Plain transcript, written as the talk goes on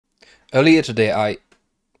Earlier today,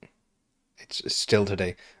 it's still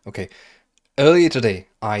today. Okay. Earlier today,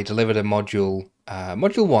 I delivered a module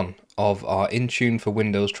 1 of our Intune for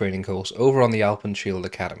Windows training course over on the Alpenshield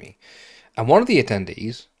Academy. And one of the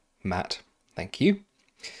attendees, Matt, thank you,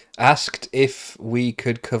 asked if we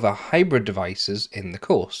could cover hybrid devices in the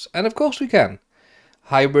course. And of course we can.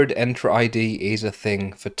 Hybrid Entra ID is a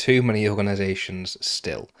thing for too many organizations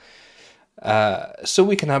still. So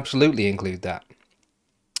we can absolutely include that.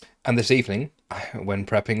 And this evening, when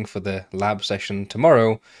prepping for the lab session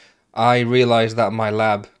tomorrow, I realized that my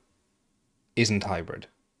lab isn't hybrid.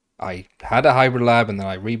 I had a hybrid lab and then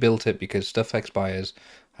I rebuilt it because stuff expires.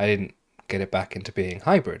 I didn't get it back into being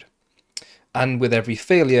hybrid. And with every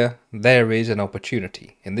failure, there is an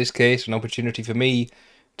opportunity. In this case, an opportunity for me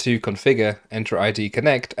to configure Entra ID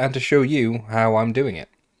Connect and to show you how I'm doing it.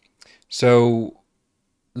 So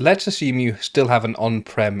let's assume you still have an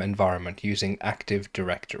on-prem environment using Active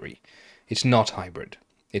Directory. It's not hybrid.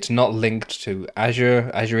 It's not linked to Azure,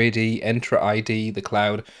 Azure AD, Entra ID, the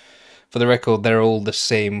cloud. For the record, they're all the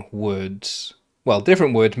same words. Well,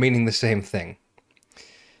 different words meaning the same thing.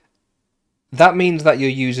 That means that your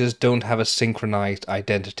users don't have a synchronized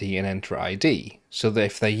identity in Entra ID. So that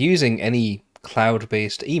if they're using any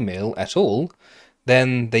cloud-based email at all,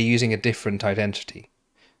 then they're using a different identity.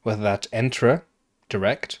 Whether that's Entra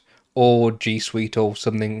Direct or G Suite or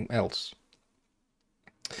something else.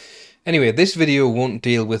 Anyway, this video won't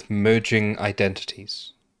deal with merging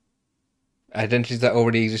identities. Identities that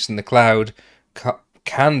already exist in the cloud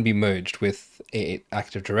can be merged with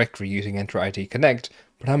Active Directory using Entra ID Connect,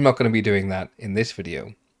 but I'm not going to be doing that in this video.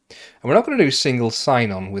 And we're not going to do single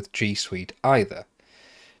sign-on with G Suite either.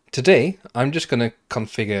 Today, I'm just going to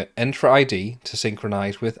configure Entra ID to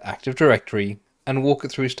synchronize with Active Directory and walk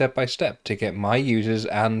it through step by step to get my users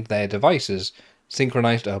and their devices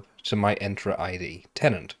synchronized up to my Entra ID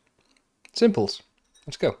tenant. Simples.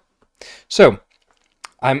 Let's go. So,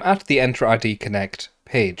 I'm at the Entra ID Connect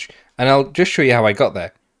page, and I'll just show you how I got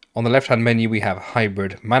there. On the left-hand menu, we have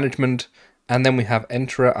Hybrid Management, and then we have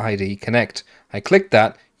Entra ID Connect. I click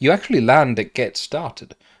that, you actually land at Get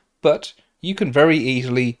Started, but you can very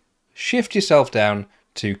easily shift yourself down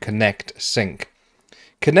to Connect Sync.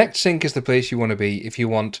 Connect Sync is the place you want to be if you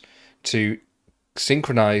want to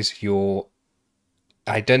synchronize your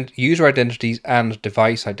user identities and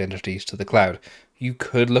device identities to the cloud. You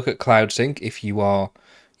could look at Cloud Sync if you are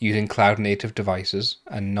using cloud native devices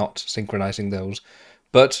and not synchronizing those,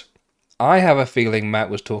 but I have a feeling Matt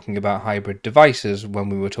was talking about hybrid devices when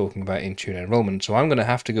we were talking about Intune enrollment, so I'm going to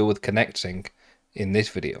have to go with Connect Sync in this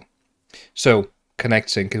video. So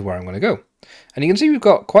Connect Sync is where I'm going to go. And you can see we've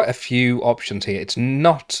got quite a few options here. It's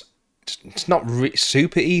not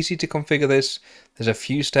super easy to configure this. There's a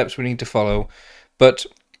few steps we need to follow, but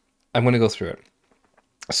I'm going to go through it.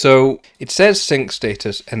 So it says sync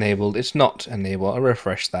status enabled. It's not enabled. I'll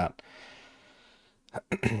refresh that.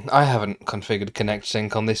 I haven't configured Connect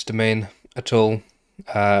Sync on this domain at all.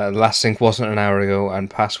 Last sync wasn't an hour ago, and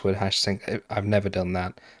password hash sync, I've never done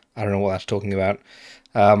that. I don't know what that's talking about.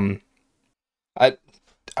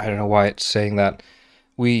 I don't know why it's saying that.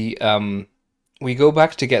 We go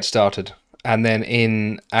back to Get Started, and then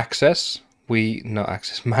in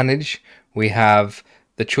Manage, we have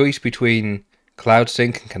the choice between Cloud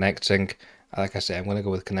Sync and Connect Sync. Like I say, I'm going to go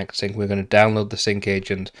with Connect Sync. We're going to download the sync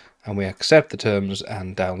agent, and we accept the terms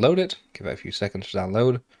and download it. Give it a few seconds to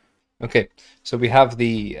download. Okay, so we have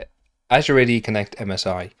the Azure AD Connect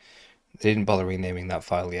MSI. They didn't bother renaming that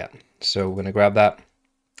file yet. So we're going to grab that,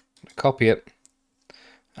 copy it,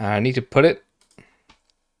 and I need to put it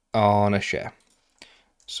on a share.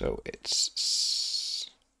 So it's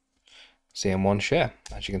CM1 share,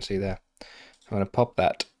 as you can see there. I'm going to pop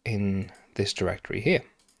that in this directory here.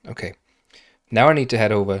 Okay, now I need to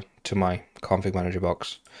head over to my config manager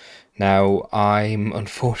box. Now I'm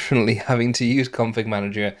unfortunately having to use config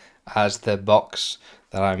manager as the box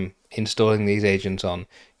that I'm installing these agents on.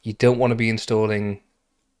 You don't want to be installing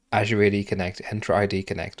Azure AD Connect, Entra ID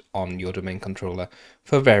Connect on your domain controller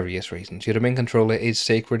for various reasons. Your domain controller is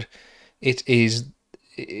sacred.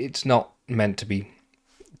 It's not meant to be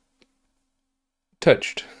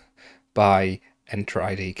touched by Entra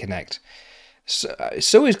ID Connect. So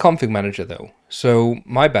is config manager though. So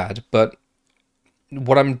my bad, but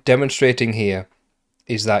what I'm demonstrating here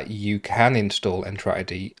is that you can install Entra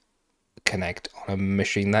ID Connect on a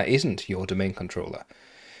machine that isn't your domain controller.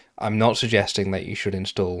 I'm not suggesting that you should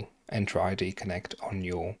install Entra ID Connect on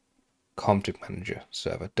your config manager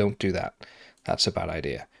server. Don't do that. That's a bad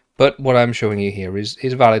idea. But what I'm showing you here is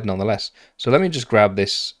valid nonetheless. So let me just grab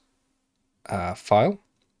this file.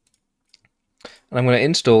 And I'm going to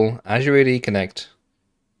install Azure AD Connect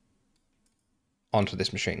onto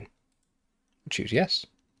this machine. Choose yes,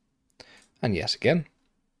 and yes again.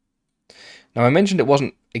 Now I mentioned it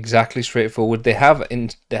wasn't exactly straightforward. They have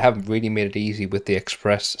really made it easy with the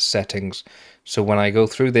express settings. So when I go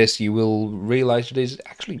through this, you will realize it is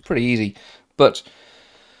actually pretty easy. But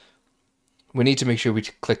we need to make sure we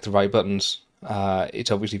click the right buttons.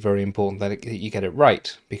 It's obviously very important that you get it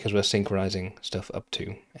right because we're synchronizing stuff up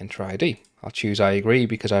to Entra ID. I'll choose I agree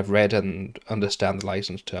because I've read and understand the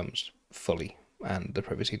license terms fully and the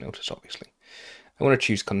privacy notice, obviously. I want to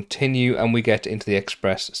choose continue and we get into the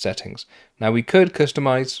express settings. Now we could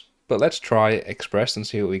customize, but let's try express and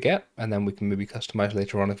see what we get, and then we can maybe customize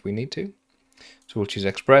later on if we need to. So we'll choose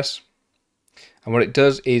express, and what it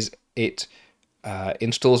does is it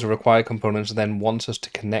installs the required components and then wants us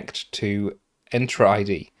to connect to Entra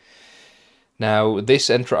ID. Now this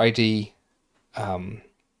Entra ID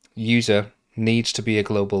user needs to be a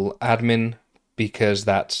global admin because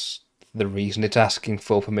that's the reason it's asking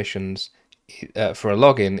for permissions for a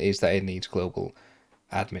login, is that it needs global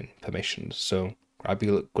admin permissions. So grab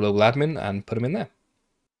your global admin and put them in there.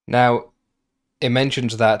 Now, it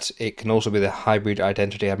mentions that it can also be the hybrid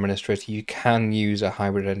identity administrator. You can use a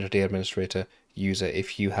hybrid identity administrator user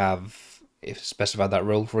if you specified that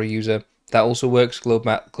role for a user. That also works.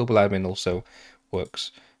 Global admin also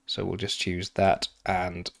works. So we'll just choose that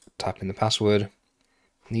and type in the password.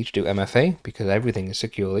 Need to do MFA because everything is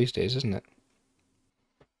secure these days, isn't it?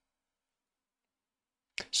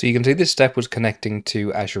 So you can see this step was connecting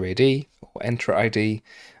to Azure AD or Entra ID,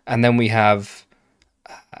 and then we have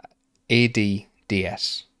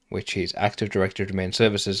ADDS, which is Active Directory Domain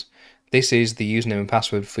Services. This is the username and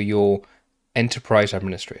password for your enterprise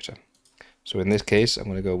administrator. So in this case, I'm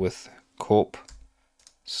going to go with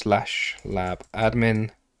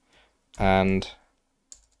corp/labadmin and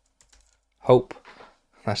hope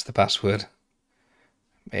that's the password.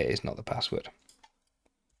 It is not the password.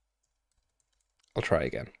 I'll try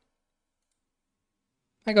again.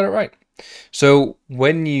 I got it right. So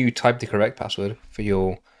when you type the correct password for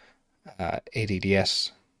your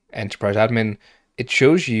ADDS enterprise admin, it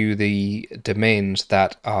shows you the domains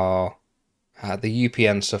that are the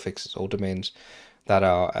UPN suffixes or domains that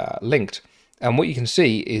are linked. And what you can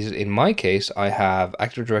see is, in my case, I have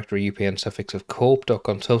Active Directory UPN suffix of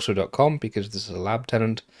corp.contoso.com because this is a lab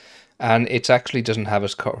tenant, and it actually doesn't have a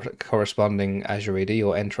corresponding Azure AD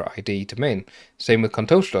or Entra ID domain. Same with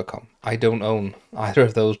contoso.com. I don't own either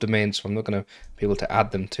of those domains, so I'm not going to be able to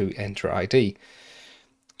add them to Entra ID.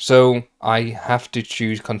 So I have to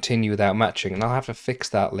choose continue without matching, and I'll have to fix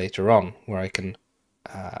that later on, where I can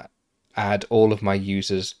add all of my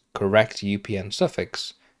users' correct UPN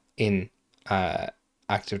suffix in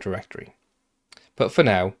Active Directory. But for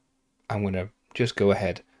now, I'm going to just go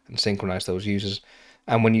ahead and synchronize those users.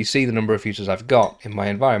 And when you see the number of users I've got in my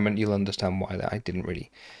environment, you'll understand why I didn't really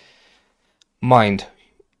mind.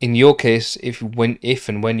 In your case, if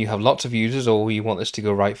and when you have lots of users or you want this to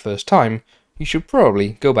go right first time, you should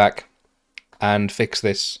probably go back and fix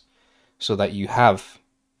this so that you have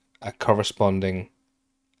a corresponding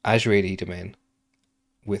Azure AD domain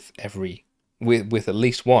with at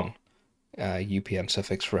least one UPN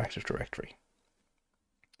suffix for Active Directory.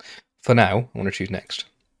 For now, I want to choose next.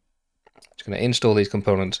 It's going to install these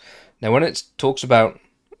components. Now, when it talks about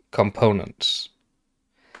components,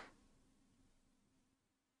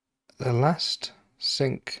 the last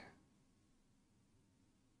sync,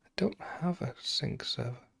 I don't have a sync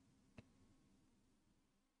server.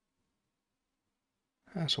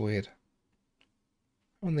 That's weird.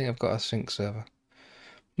 I don't think I've got a sync server.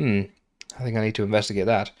 I think I need to investigate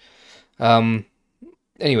that.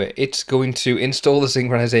 Anyway, it's going to install the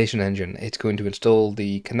synchronization engine. It's going to install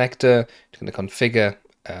the connector. It's going to configure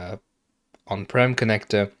on-prem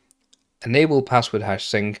connector, enable password hash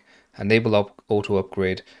sync, enable auto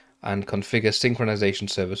upgrade, and configure synchronization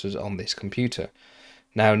services on this computer.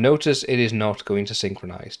 Now notice it is not going to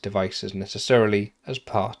synchronize devices necessarily as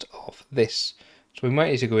part of this. So we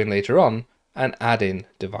might need to go in later on and add in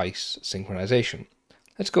device synchronization.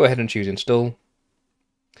 Let's go ahead and choose install.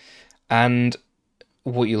 And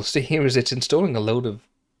what you'll see here is it's installing a load of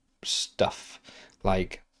stuff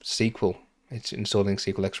like SQL. It's installing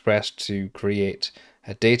SQL Express to create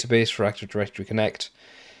a database for Active Directory Connect.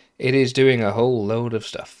 It is doing a whole load of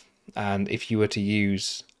stuff. And if you were to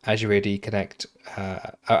use Azure AD Connect,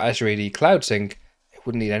 Azure AD Cloud Sync, it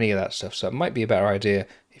wouldn't need any of that stuff. So it might be a better idea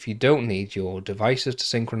if you don't need your devices to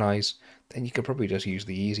synchronize, then you could probably just use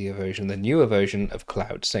the easier version, the newer version of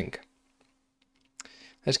Cloud Sync.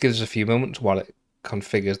 Let's give this a few moments while it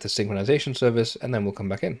configures the synchronization service, and then we'll come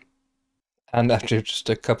back in. And after just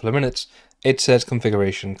a couple of minutes, it says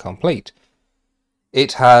configuration complete.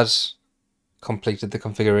 It has completed the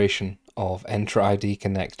configuration of Entra ID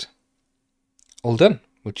Connect. All done.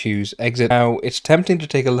 We'll choose exit. Now, it's tempting to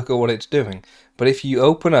take a look at what it's doing, but if you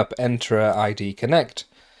open up Entra ID Connect,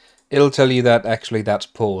 it'll tell you that actually that's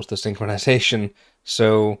paused the synchronization,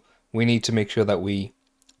 so we need to make sure that we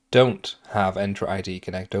don't have Entra ID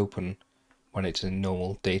Connect open when it's in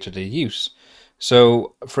normal day-to-day use.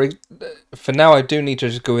 So for now, I do need to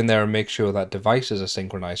just go in there and make sure that devices are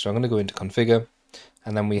synchronized. So I'm going to go into configure,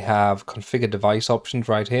 and then we have configure device options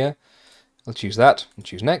right here. I'll choose that and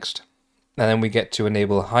choose next. And then we get to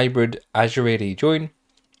enable hybrid Azure AD join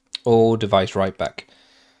or device write back.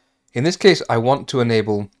 In this case, I want to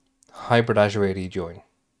enable hybrid Azure AD join,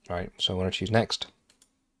 right? So I'm going to choose next.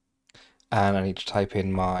 And I need to type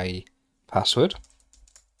in my password.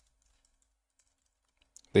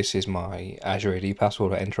 This is my Azure AD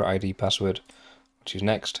password or Entra ID password. I'll choose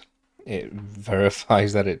next. It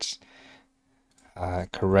verifies that it's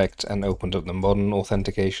correct and opens up the modern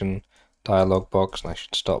authentication dialog box, and I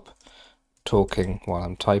should stop talking while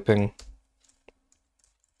I'm typing.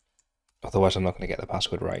 Otherwise, I'm not going to get the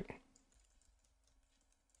password right.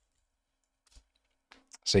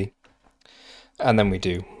 See? And then we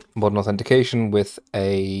do modern authentication with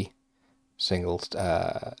a single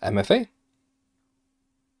MFA.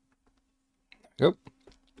 Go.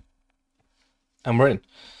 And we're in.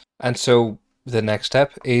 And so the next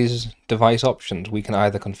step is device options. We can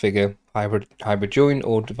either configure hybrid join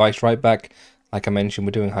or device write back. Like I mentioned,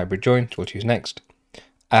 we're doing hybrid join, so we'll choose next.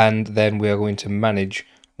 And then we are going to manage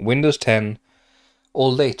Windows 10 or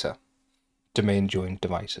later domain joined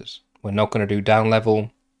devices. We're not going to do down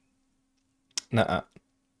level. Nah,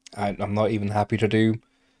 I'm not even happy to do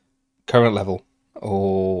current level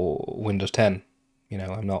or Windows 10. You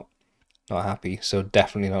know, I'm not happy, so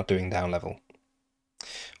definitely not doing down level.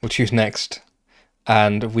 We'll choose next,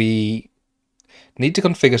 and we need to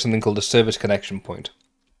configure something called a service connection point.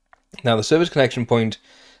 Now, the service connection point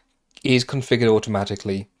is configured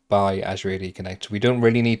automatically by Azure AD Connect. We don't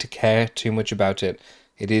really need to care too much about it.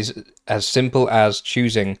 It is as simple as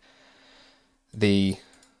choosing the...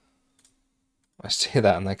 I say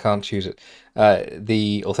that and I can't choose it.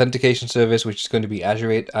 The authentication service, which is going to be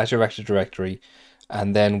Azure Active Directory,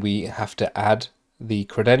 and then we have to add the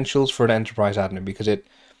credentials for an enterprise admin because it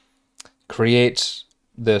creates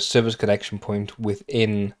the service connection point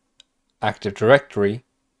within Active Directory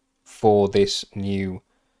for this new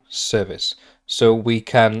service. So we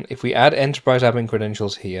can, if we add enterprise admin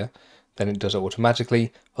credentials here, then it does it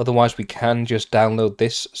automatically. Otherwise, we can just download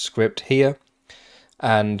this script here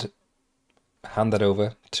and hand that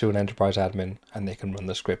over to an enterprise admin and they can run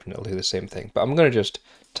the script and it'll do the same thing. But I'm going to just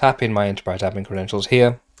tap in my enterprise admin credentials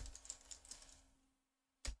here.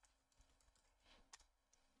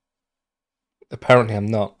 Apparently I'm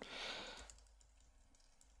not.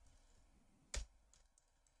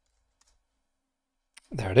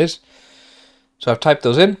 There it is. So I've typed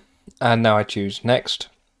those in and now I choose next.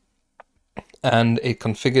 And it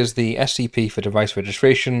configures the SCP for device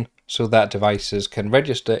registration so that devices can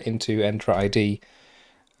register into Entra ID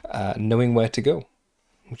knowing where to go.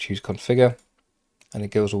 We choose configure and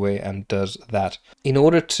it goes away and does that. In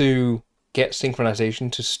order to get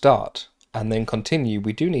synchronization to start and then continue,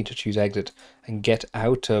 we do need to choose exit and get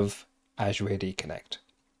out of Azure AD Connect.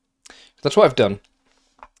 That's what I've done.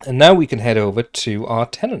 And now we can head over to our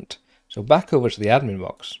tenant. So back over to the admin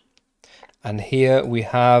box. And here we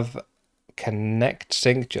have Connect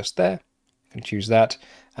Sync just there. You can choose that.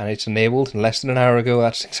 And it's enabled less than an hour ago.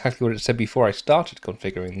 That's exactly what it said before I started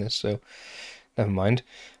configuring this. So never mind.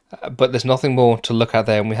 But there's nothing more to look at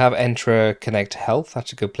there. And we have Entra Connect Health.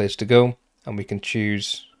 That's a good place to go. And we can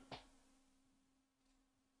choose...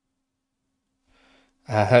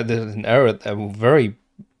 there's an error, a very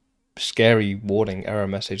scary warning error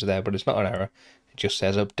message there, but it's not an error. It just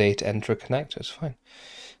says update Entra Connect. It's fine.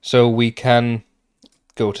 So we can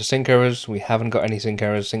go to sync errors. We haven't got any sync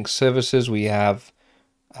errors. Sync services. We have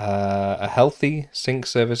a healthy sync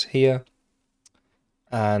service here.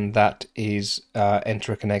 And that is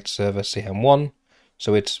Entra Connect server CM1.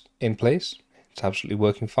 So it's in place. It's absolutely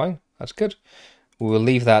working fine. That's good. We will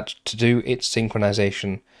leave that to do its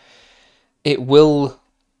synchronization. It will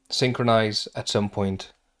synchronize at some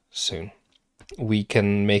point soon. We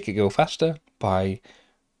can make it go faster by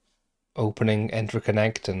opening Entra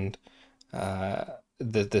Connect and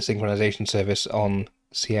the synchronization service on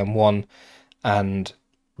CM1 and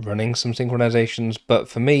running some synchronizations. But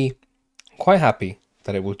for me, I'm quite happy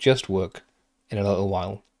that it will just work in a little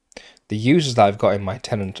while. The users that I've got in my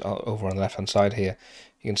tenant over on the left hand side here,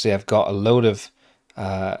 you can see I've got a load of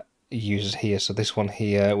users here. So this one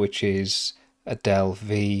here, which is a Dell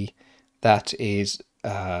V, that is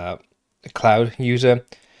a cloud user,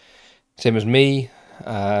 same as me,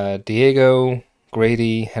 Diego,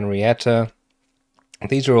 Grady, Henrietta.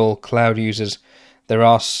 These are all cloud users. There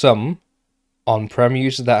are some on-prem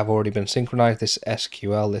users that have already been synchronized. This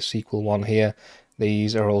SQL, this SQL one here,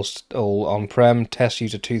 these are all on-prem. Test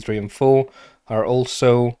user 2, 3, and 4 are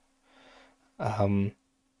also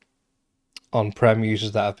on-prem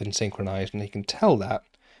users that have been synchronized, and you can tell that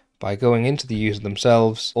by going into the user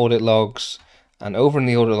themselves, audit logs, and over in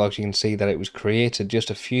the audit logs you can see that it was created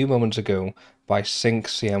just a few moments ago by sync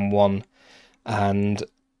cm1, and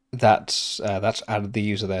that's added the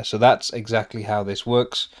user there. So that's exactly how this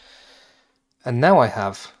works. And now I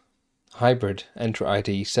have hybrid Entra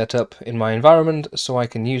ID set up in my environment so I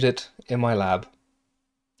can use it in my lab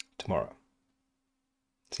tomorrow.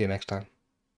 See you next time.